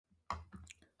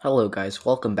Hello guys,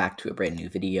 welcome back to a brand new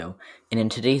video, and in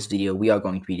today's video we are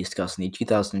going to be discussing the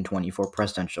 2024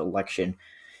 presidential election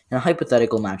and a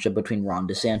hypothetical matchup between Ron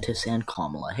DeSantis and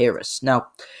Kamala Harris. Now,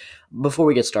 before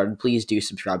we get started, please do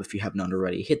subscribe if you haven't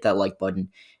already. Hit that like button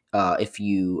if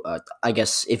you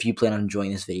plan on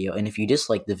enjoying this video, and if you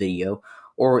dislike the video,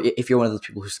 or if you're one of those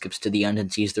people who skips to the end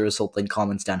and sees the result and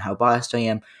comments down how biased I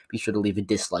am, be sure to leave a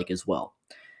dislike as well.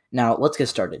 Now, let's get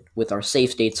started with our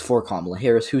safe states for Kamala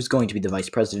Harris, who's going to be the vice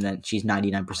president. She's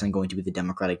 99% going to be the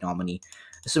Democratic nominee,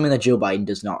 assuming that Joe Biden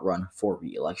does not run for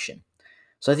re-election.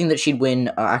 So I think that she'd win.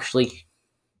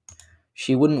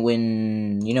 She wouldn't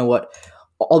win. You know what?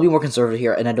 I'll be more conservative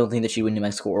here, and I don't think that she'd win New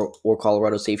Mexico or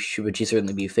Colorado safe. Would she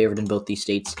certainly be favored in both these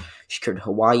states? She'd carry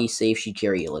Hawaii safe. She'd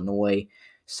carry Illinois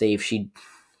safe. She'd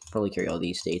probably carry all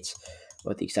these states,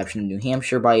 with the exception of New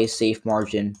Hampshire by a safe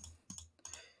margin.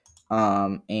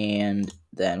 And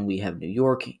then we have New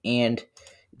York and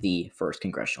the 1st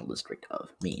Congressional District of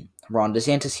Maine. Ron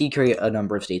DeSantis, he'd carry a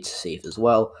number of states safe as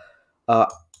well. I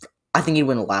think he'd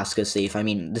win Alaska safe. I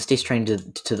mean, the state's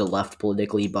trending to the left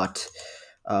politically, but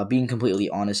being completely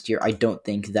honest here, I don't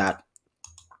think that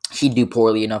he'd do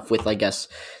poorly enough with, I guess,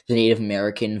 the Native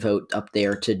American vote up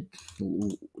there to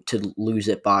lose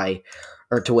it by,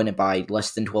 or to win it by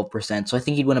less than 12%. So I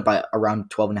think he'd win it by around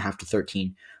 12.5 to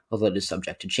 13. Although it is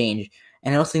subject to change.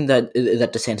 And I also think that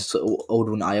DeSantis would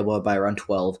win Iowa by around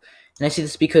 12. And I see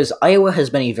this because Iowa has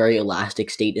been a very elastic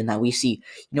state in that we see,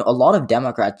 a lot of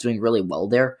Democrats doing really well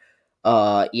there.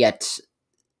 Yet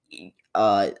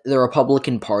the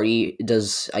Republican Party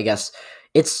does, I guess,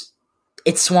 it's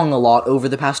swung a lot over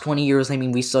the past 20 years. I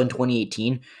mean, we saw in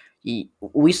 2018,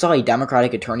 we saw a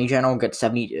Democratic Attorney General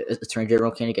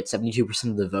candidate get 72%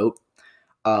 of the vote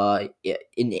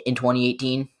in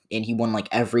 2018. And he won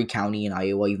every county in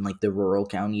Iowa, even the rural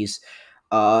counties.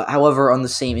 However, in the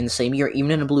same year,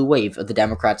 even in a blue wave, the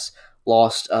Democrats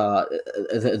lost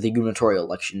the gubernatorial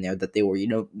election there. That they were,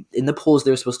 in the polls,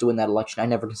 they were supposed to win that election. I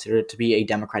never considered it to be a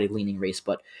Democratic leaning race,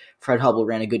 but Fred Hubbell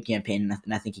ran a good campaign,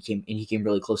 and I think he came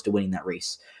really close to winning that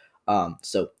race.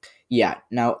 So yeah.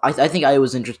 Now I think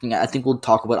Iowa's interesting. I think we'll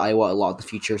talk about Iowa a lot in the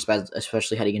future,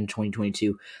 especially heading into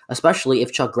 2022. Especially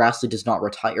if Chuck Grassley does not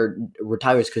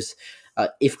retires, because.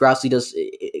 If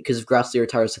Grassley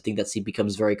retires, I think that seat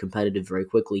becomes very competitive very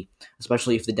quickly,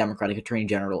 especially if the Democratic Attorney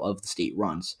General of the state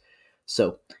runs.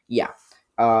 So, yeah.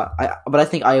 But I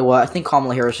think I think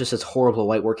Kamala Harris just has horrible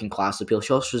white working class appeal.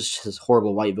 She also just has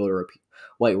horrible white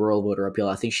rural voter appeal.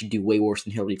 I think she'd do way worse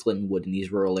than Hillary Clinton would in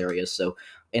these rural areas. So,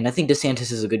 and I think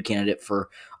DeSantis is a good candidate for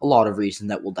a lot of reasons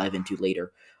that we'll dive into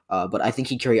later. But I think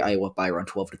he'd carry Iowa by around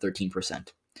 12 to 13%.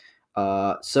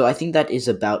 So I think that is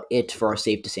about it for our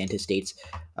safe DeSantis states.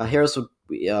 Harris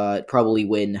would probably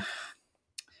win.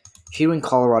 She'd win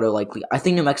Colorado likely. I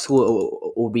think New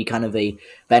Mexico would be kind of a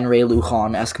Ben Ray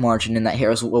Lujan-esque margin in that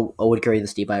Harris would carry the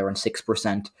state by around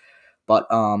 6%. But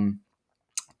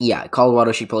yeah,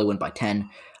 Colorado she'd probably win by 10.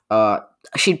 I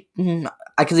could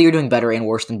see her doing better and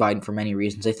worse than Biden for many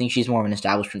reasons. I think she's more of an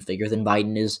establishment figure than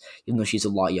Biden is, even though she's a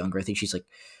lot younger. I think she's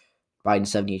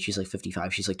Biden's 78, she's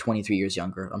 55, she's 23 years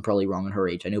younger. I'm probably wrong on her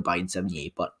age. I know Biden's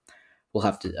 78, but we'll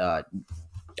have to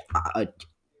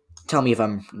tell me if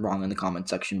I'm wrong in the comment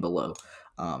section below.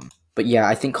 But yeah,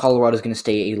 I think Colorado's going to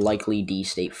stay a likely D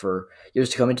state for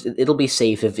years to come. It'll be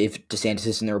safe if DeSantis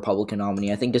isn't the Republican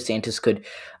nominee. I think DeSantis could,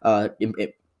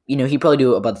 he'd probably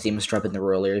do about the same as Trump in the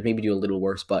rural areas, maybe do a little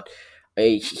worse, but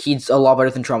he's a lot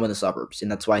better than Trump in the suburbs,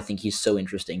 and that's why I think he's so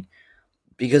interesting.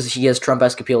 Because he has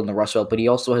Trump-esque appeal in the Rust Belt, but he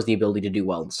also has the ability to do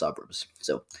well in the suburbs.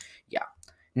 So, yeah.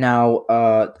 Now,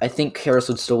 I think Harris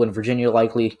would still win Virginia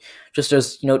likely, just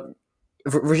as,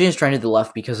 Virginia's trying to the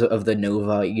left because of the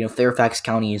Nova. Fairfax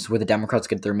County is where the Democrats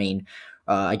get their main,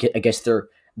 I guess their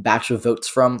batch of votes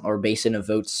from, or basin of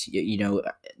votes. I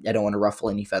don't want to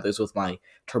ruffle any feathers with my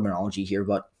terminology here,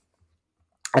 but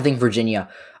I think Virginia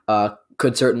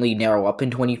could certainly narrow up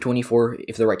in 2024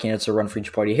 if the right candidates are run for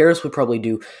each party. Harris would probably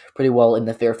do pretty well in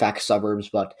the Fairfax suburbs,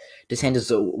 but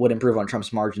DeSantis would improve on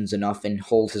Trump's margins enough and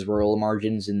hold his rural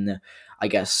margins in the, I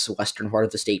guess, western part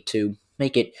of the state to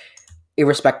make it a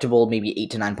respectable, maybe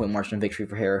 8 to 9 point margin of victory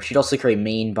for Harris. She'd also carry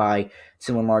Maine by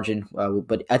similar margin,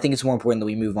 but I think it's more important that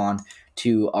we move on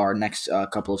to our next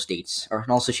couple of states.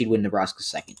 And also she'd win Nebraska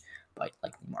second by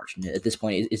likely margin. At this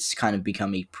point, it's kind of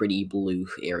become a pretty blue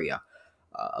area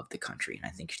of the country, and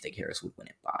I think Harris would win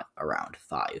it by around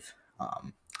 5.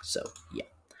 So, yeah.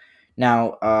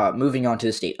 Now, moving on to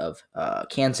the state of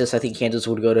Kansas, I think Kansas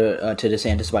would go to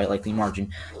DeSantis by a likely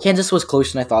margin. Kansas was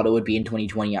closer than I thought it would be in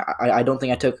 2020. I don't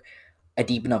think I took a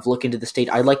deep enough look into the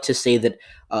state. I'd like to say that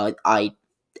I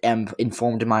am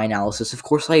informed in my analysis. Of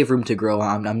course, I have room to grow.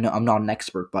 I'm not an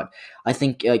expert, but I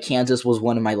think Kansas was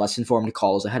one of my less informed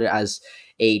calls. I had it as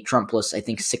a Trumpless, I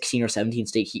think 16 or 17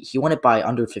 state. He won it by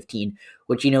under 15,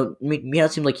 which may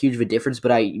not seem like huge of a difference,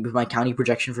 but my county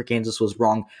projection for Kansas was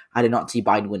wrong. I did not see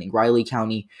Biden winning Riley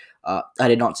County. I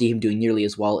did not see him doing nearly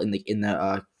as well in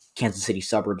the Kansas City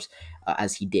suburbs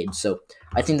as he did. So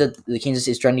I think that the Kansas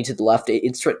is trending to the left.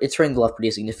 It's trending to the left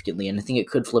pretty significantly, and I think it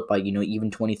could flip by even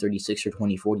 2036 or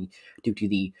 2040 due to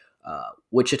the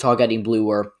Wichita getting blue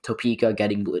or Topeka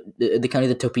getting blue. The county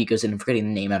that Topeka's in, I'm forgetting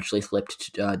the name, actually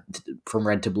flipped from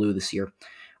red to blue this year,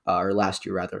 or last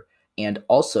year rather, and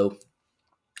also.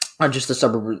 Just the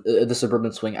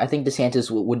suburban swing. I think DeSantis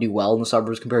would do well in the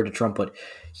suburbs compared to Trump, but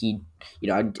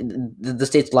the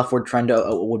state's leftward trend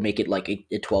would make it like a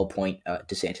 12-point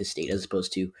DeSantis state as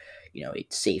opposed to, a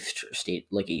safe state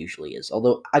like it usually is.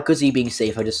 Although I could see being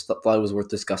safe, I just thought it was worth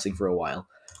discussing for a while.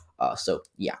 So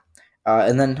yeah.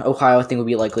 And then Ohio, I think, would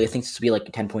be likely. I think this would be like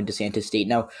a 10-point DeSantis state.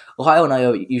 Now, Ohio and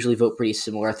Iowa usually vote pretty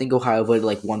similar. I think Ohio voted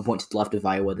like 1 point to the left of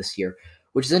Iowa this year,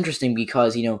 which is interesting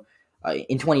because,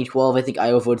 in 2012, I think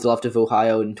Iowa voted to the left of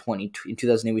Ohio. In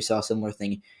 2008, we saw a similar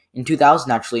thing. In 2000,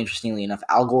 actually, interestingly enough,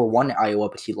 Al Gore won Iowa,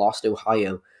 but he lost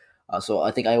Ohio. So I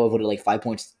think Iowa voted like 5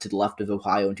 points to the left of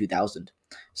Ohio in 2000.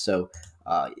 So,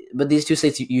 but these two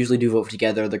states usually do vote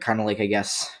together. They're kind of like, I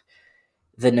guess,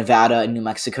 the Nevada and New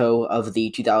Mexico of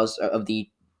the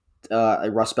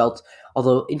Rust Belt.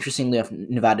 Although, interestingly enough,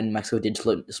 Nevada and New Mexico did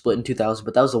split in 2000,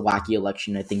 but that was a wacky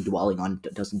election. I think dwelling on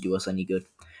doesn't do us any good.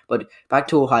 But back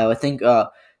to Ohio, I think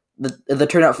the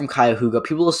turnout from Cuyahoga,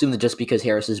 people assume that just because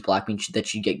Harris is black means that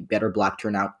she'd get better black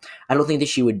turnout. I don't think that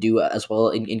she would do as well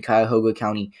in Cuyahoga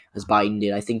County as Biden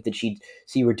did. I think that she'd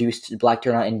see reduced black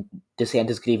turnout, and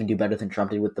DeSantis could even do better than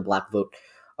Trump did with the black vote.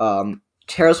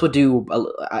 Harris would do.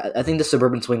 I think the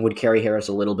suburban swing would carry Harris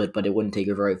a little bit, but it wouldn't take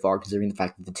her very far, considering the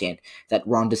fact that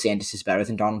Ron DeSantis is better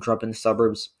than Donald Trump in the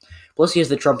suburbs. Plus, he has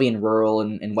the Trumpian rural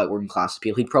and white working class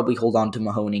appeal. He'd probably hold on to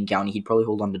Mahoning County. He'd probably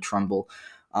hold on to Trumbull,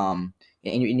 and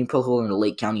he'd probably hold on to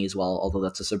Lake County as well. Although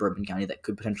that's a suburban county that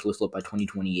could potentially flip by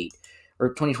 2028 or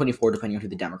 2024, depending on who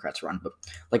the Democrats run. But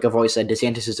like I've always said,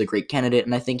 DeSantis is a great candidate,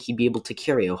 and I think he'd be able to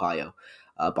carry Ohio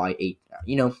by 8.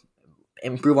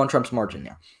 Improve on Trump's margin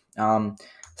now.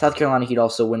 South Carolina, he'd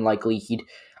also win likely.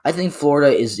 I think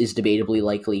Florida is debatably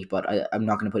likely, but I'm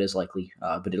not going to put it as likely.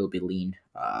 But it'll be lean.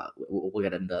 We'll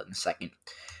get into that in a second.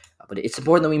 But it's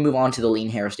important that we move on to the lean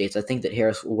Harris states. I think that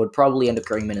Harris would probably end up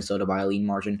carrying Minnesota by a lean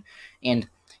margin. And,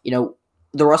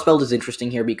 the Rust Belt is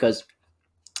interesting here because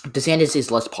DeSantis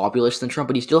is less populist than Trump,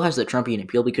 but he still has the Trumpian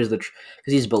appeal because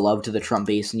he's beloved to the Trump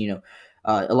base. And,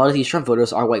 a lot of these Trump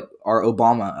voters are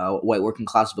Obama white working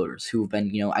class voters who have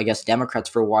been, I guess, Democrats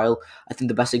for a while. I think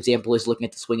the best example is looking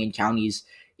at the swinging counties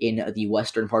in the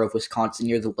western part of Wisconsin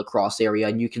near the La Crosse area,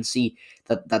 and you can see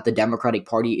that the Democratic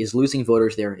Party is losing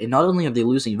voters there. And not only are they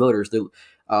losing voters,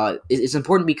 it's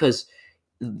important because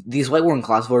these white working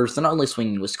class voters, they're not only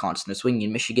swinging in Wisconsin, they're swinging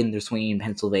in Michigan, they're swinging in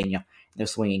Pennsylvania, they're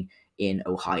swinging in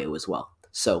Ohio as well.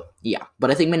 So, yeah. But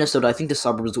I think Minnesota, I think the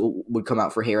suburbs would come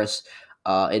out for Harris.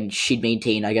 And she'd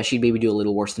maintain, I guess she'd maybe do a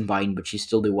little worse than Biden, but she'd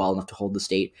still do well enough to hold the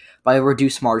state by a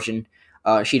reduced margin.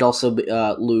 She'd also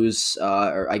lose,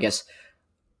 or I guess,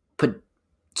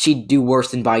 she'd do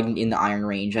worse than Biden in the Iron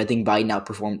Range. I think Biden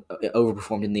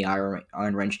overperformed in the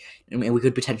Iron Range, and we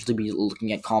could potentially be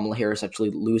looking at Kamala Harris actually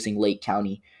losing Lake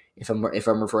County. If I'm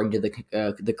referring to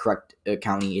the correct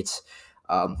county, it's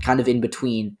kind of in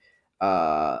between.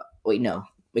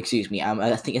 Excuse me.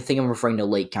 I think I'm referring to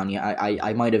Lake County.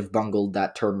 I might have bungled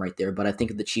that term right there, but I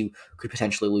think that she could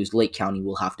potentially lose Lake County.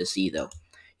 We'll have to see though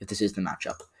if this is the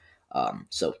matchup.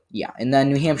 So yeah, and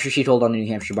then New Hampshire, she'd hold on to New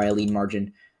Hampshire by a lean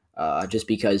margin. Just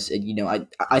because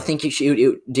I think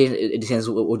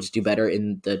DeSantis will just do better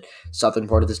in the southern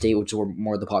part of the state, which is where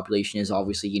more of the population is.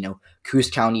 Obviously, Coos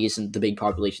County isn't the big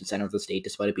population center of the state,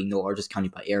 despite it being the largest county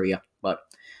by area, but.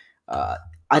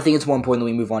 I think it's more important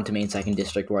that we move on to Maine 2nd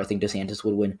District, where I think DeSantis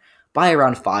would win by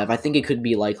around 5. I think it could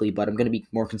be likely, but I'm going to be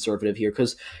more conservative here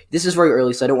because this is very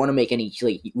early, so I don't want to make any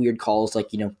weird calls. I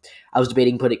was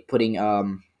debating putting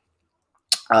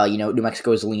New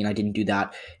Mexico as lean. I didn't do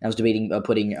that. And I was debating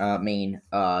putting Maine,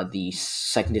 the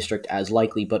 2nd District, as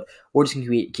likely, but we're just going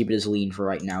to keep it as lean for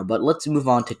right now. But let's move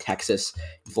on to Texas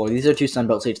and Florida. These are two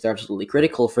Sunbelt states that are absolutely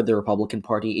critical for the Republican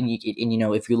Party. And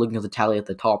if you're looking at the tally at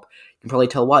the top, you can probably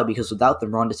tell why, because without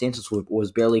them, Ron DeSantis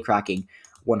was barely cracking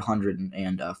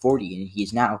 140, and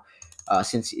he's now,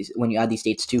 when you add these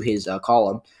states to his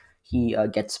column, he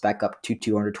gets back up to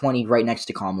 220, right next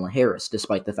to Kamala Harris,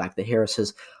 despite the fact that Harris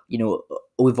has,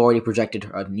 we've already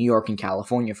projected New York and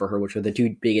California for her, which are the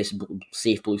two biggest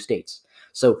safe blue states.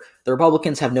 So the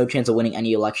Republicans have no chance of winning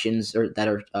any elections or that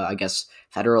are, I guess,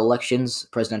 federal elections,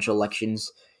 presidential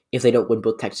elections. If they don't win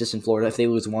both Texas and Florida, if they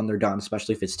lose one, they're done,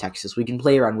 especially if it's Texas. We can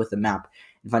play around with the map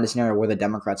and find a scenario where the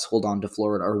Democrats hold on to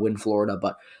Florida or win Florida,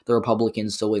 but the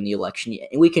Republicans still win the election.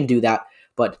 And we can do that,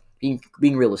 but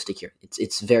being realistic here,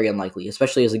 it's very unlikely,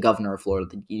 especially as a governor of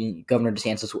Florida. Governor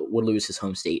DeSantis would lose his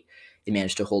home state and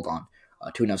manage to hold on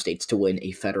to enough states to win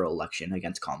a federal election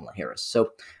against Kamala Harris.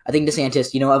 So I think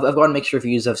DeSantis, I've got a mixture of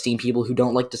views. I've seen people who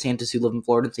don't like DeSantis who live in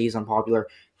Florida and say he's unpopular,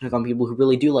 and I've got people who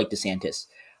really do like DeSantis.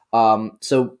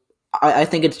 So I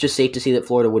think it's just safe to say that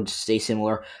Florida would stay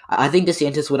similar. I think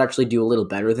DeSantis would actually do a little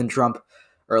better than Trump,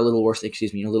 or a little worse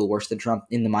than Trump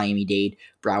in the Miami-Dade,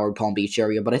 Broward, Palm Beach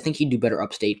area, but I think he'd do better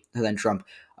upstate than Trump,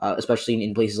 especially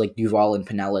in places like Duval and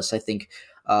Pinellas. I think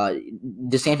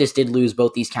DeSantis did lose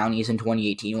both these counties in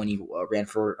 2018 when he ran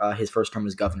for his first term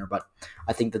as governor, but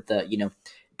I think that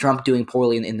Trump doing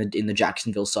poorly in the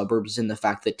Jacksonville suburbs and the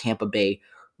fact that Tampa Bay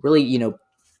really,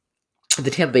 the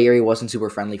Tampa Bay area wasn't super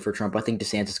friendly for Trump. I think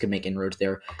DeSantis could make inroads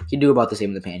there. He'd do about the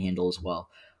same in the Panhandle as well.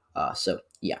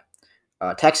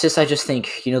 Texas, I just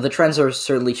think, the trends are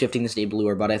certainly shifting the state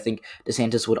bluer, but I think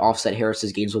DeSantis would offset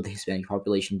Harris's gains with the Hispanic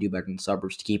population, do better in the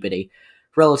suburbs to keep it a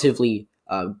relatively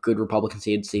good Republican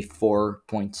state, say 4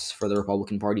 points for the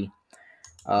Republican Party.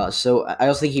 So I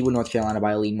also think he would North Carolina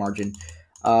by a lean margin.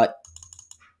 I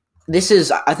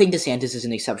think DeSantis is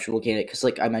an exceptional candidate because,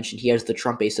 like I mentioned, he has the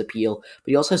Trump base appeal, but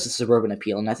he also has the suburban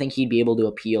appeal, and I think he'd be able to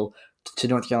appeal to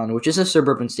North Carolina, which is a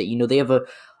suburban state. They have a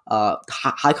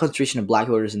high concentration of black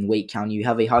voters in Wake County. You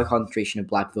have a high concentration of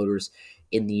black voters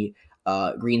in the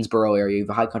Greensboro area. You have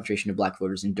a high concentration of black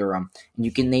voters in Durham, and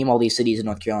you can name all these cities in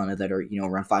North Carolina that are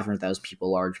around 500,000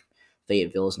 people large.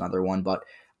 Fayetteville is another one, but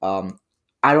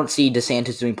I don't see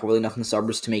DeSantis doing poorly enough in the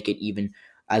suburbs to make it even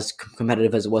as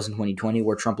competitive as it was in 2020,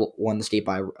 where Trump won the state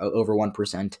by over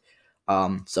 1%.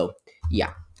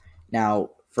 Now,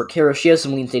 for Kara, she has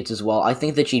some lean states as well. I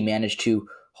think that she managed to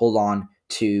hold on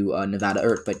to Nevada,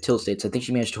 or by tilt states. I think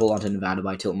she managed to hold on to Nevada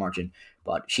by tilt margin,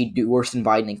 but she'd do worse than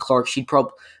Biden and Clark. She'd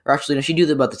do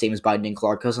about the same as Biden and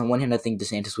Clark, because on one hand, I think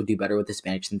DeSantis would do better with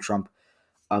Hispanics than Trump.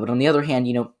 But on the other hand,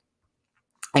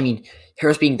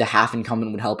 Harris being the half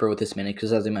incumbent would help her with Hispanics,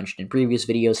 because as I mentioned in previous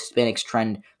videos, Hispanics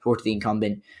trend towards the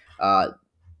incumbent.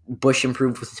 Bush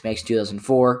improved with Hispanics in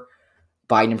 2004.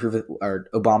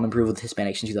 Obama improved with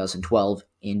Hispanics in 2012,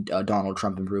 and Donald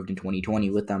Trump improved in 2020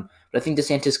 with them. But I think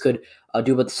DeSantis could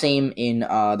do about the same in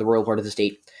the rural part of the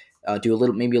state,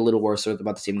 maybe a little worse, or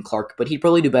about the same in Clark, but he'd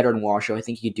probably do better in Washoe. I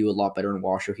think he'd do a lot better in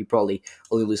Washoe. He'd probably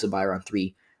only lose it by around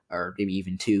 3, or maybe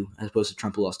even 2, as opposed to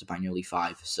Trump, who lost it by nearly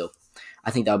 5. So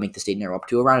I think that would make the state narrow up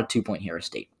to around a 2-point Harris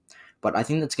state. But I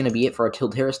think that's going to be it for our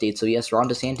tilt Harris state. So yes, Ron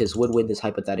DeSantis would win this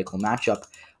hypothetical matchup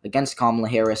against Kamala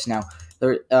Harris. Now,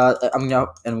 I'm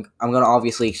gonna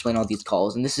obviously explain all these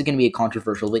calls, and this is going to be a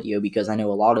controversial video because I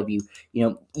know a lot of you,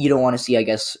 you don't want to see, I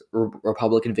guess,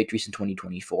 Republican victories in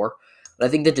 2024. But I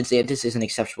think that DeSantis is an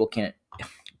exceptional candidate.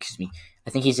 I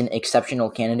think he's an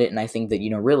exceptional candidate, and I think that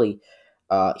really,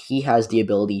 he has the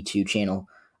ability to channel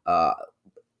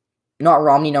not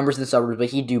Romney numbers in the suburbs, but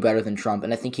he'd do better than Trump,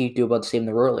 and I think he'd do about the same in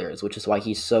the rural areas, which is why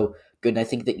he's so good. And I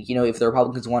think that if the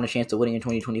Republicans want a chance of winning in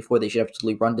 2024, they should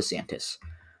absolutely run DeSantis.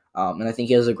 And I think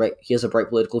he has a bright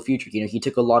political future. He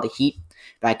took a lot of heat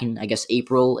back in, I guess,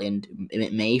 April and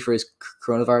May for his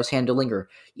coronavirus handling, or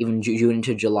even June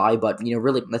into July. But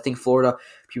really, I think Florida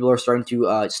people are starting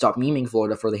to stop memeing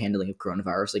Florida for the handling of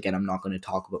coronavirus. Again, I'm not going to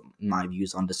talk about my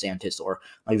views on DeSantis or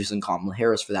my views on Kamala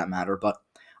Harris for that matter, but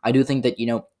I do think that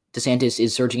DeSantis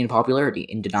is surging in popularity,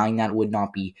 and denying that would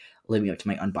not be living up to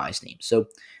my unbiased name. So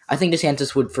I think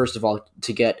DeSantis would, first of all,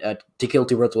 to kill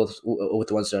two birds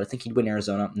with one stone, I think he'd win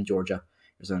Arizona and Georgia,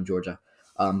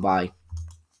 by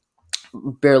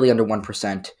barely under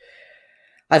 1%.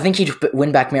 I think he'd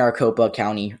win back Maricopa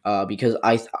County because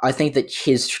I think that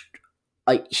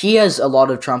he has a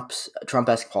lot of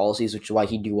Trump-esque policies, which is why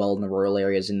he'd do well in the rural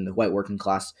areas and the white working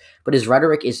class. But his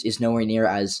rhetoric is nowhere near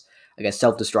as, I guess,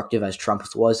 self-destructive as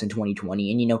Trump's was in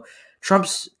 2020. And,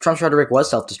 Trump's rhetoric was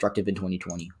self-destructive in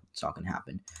 2020. It's not going to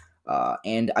happen.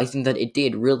 And I think that it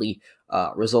did really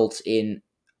result in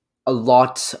a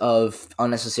lot of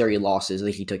unnecessary losses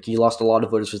that he took. He lost a lot of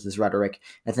voters with his rhetoric.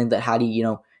 I think that had he,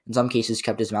 in some cases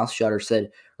kept his mouth shut or said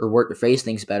or phrased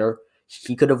things better,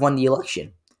 he could have won the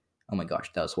election. Oh my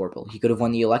gosh, that was horrible. He could have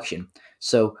won the election.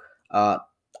 So,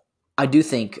 I do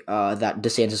think that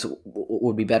DeSantis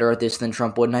would be better at this than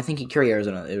Trump would, and I think he'd carry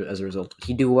Arizona as a result.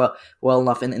 He'd do well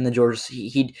enough in the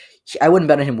Georgias. I wouldn't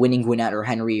bet on him winning Gwinnett or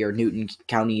Henry or Newton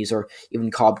counties or even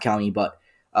Cobb County, but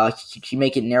he'd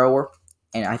make it narrower,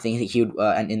 and I think that he would.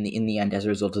 And in the end, as a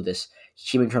result of this,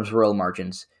 keeping Trump's rural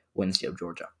margins win the state of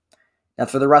Georgia. Now,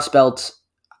 for the Rust Belt,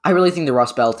 I really think the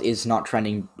Rust Belt is not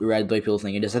trending red the way people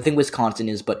think it is. I think Wisconsin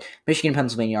is, but Michigan and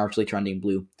Pennsylvania are actually trending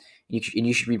blue. And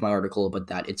you should read my article about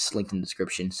that. It's linked in the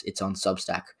descriptions. It's on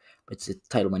Substack. It's the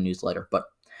title of my newsletter. But,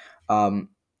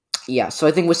 yeah, so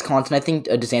I think Wisconsin, I think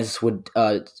DeSantis would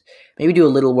maybe do a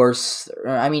little worse.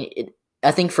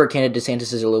 I think for Canada,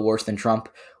 DeSantis is a little worse than Trump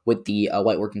with the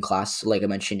white working class, like I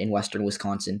mentioned, in western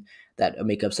Wisconsin, that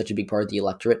make up such a big part of the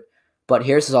electorate. But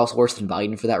Harris is also worse than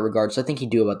Biden for that regard, so I think he'd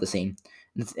do about the same.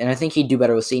 And I think he'd do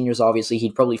better with seniors, obviously.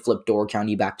 He'd probably flip Door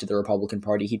County back to the Republican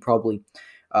Party. He'd probably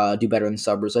do better in the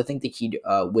suburbs. I think that he'd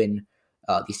win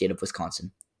the state of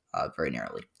Wisconsin very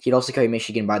narrowly. He'd also carry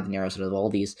Michigan by the narrowest out of all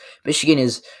these. Michigan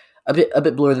is a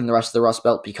bit bluer than the rest of the Rust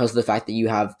Belt because of the fact that you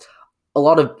have a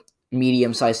lot of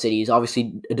medium-sized cities.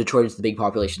 Obviously, Detroit is the big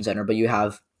population center, but you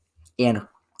have Ann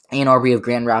Arbor, you have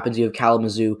Grand Rapids, you have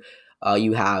Kalamazoo,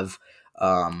 you have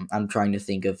I'm trying to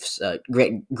think of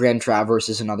Grand Traverse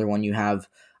is another one. You have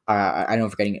I know I'm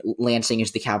forgetting it. Lansing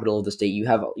is the capital of the state. You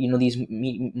have these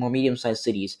more medium-sized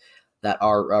cities that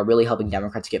are really helping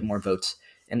Democrats get more votes.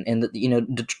 And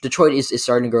Detroit is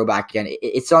starting to grow back again.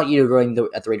 It's not growing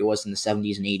at the rate it was in the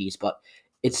 70s and 80s, but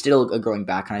it's still growing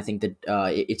back, and I think that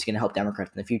it's going to help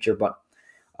Democrats in the future. But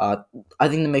I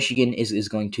think the Michigan is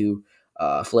going to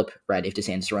flip red if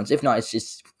DeSantis runs. If not, it's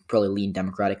just probably lean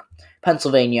Democratic.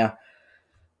 Pennsylvania,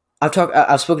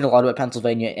 I've spoken a lot about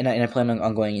Pennsylvania, and I plan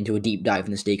on going into a deep dive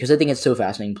in the state because I think it's so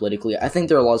fascinating politically. I think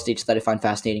there are a lot of states that I find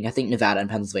fascinating. I think Nevada and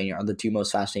Pennsylvania are the two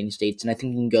most fascinating states, and I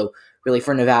think we can go really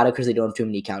for Nevada because they don't have too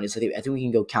many counties. I think we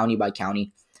can go county by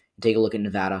county and take a look at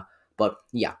Nevada. But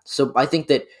yeah, so I think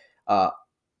that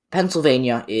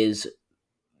Pennsylvania is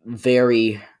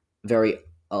very, very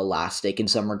elastic in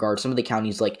some regards. Some of the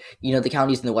counties, like the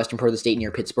counties in the western part of the state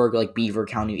near Pittsburgh, like Beaver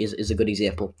County is a good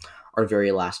example, are very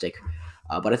elastic.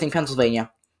 But I think Pennsylvania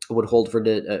would hold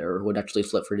or would actually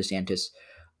flip for DeSantis,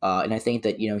 and I think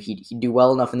that he'd do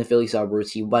well enough in the Philly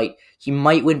suburbs. He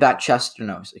might win back Chester.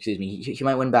 No, excuse me. He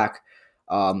might win back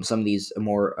some of these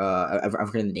more. I'm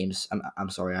forgetting the names. I'm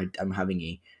sorry. I'm having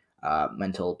a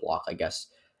mental block, I guess.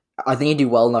 I think he'd do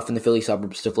well enough in the Philly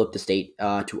suburbs to flip the state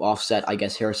to offset, I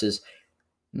guess, Harris's.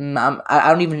 I'm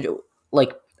not even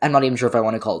sure if I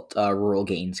want to call it rural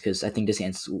gains because I think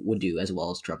DeSantis would do as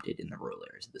well as Trump did in the rural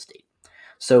areas of the state.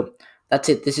 So that's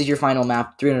it. This is your final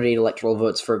map. 308 electoral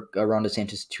votes for Ron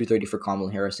DeSantis, 230 for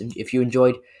Kamala Harris. And if you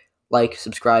enjoyed,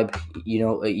 subscribe. You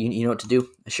know what to do.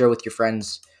 Share with your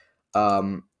friends.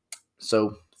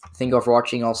 So thank you all for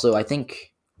watching. Also, I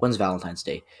think when's Valentine's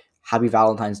Day? Happy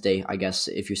Valentine's Day, I guess,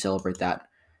 if you celebrate that.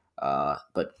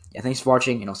 But yeah, thanks for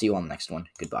watching, and I'll see you on the next one.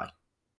 Goodbye.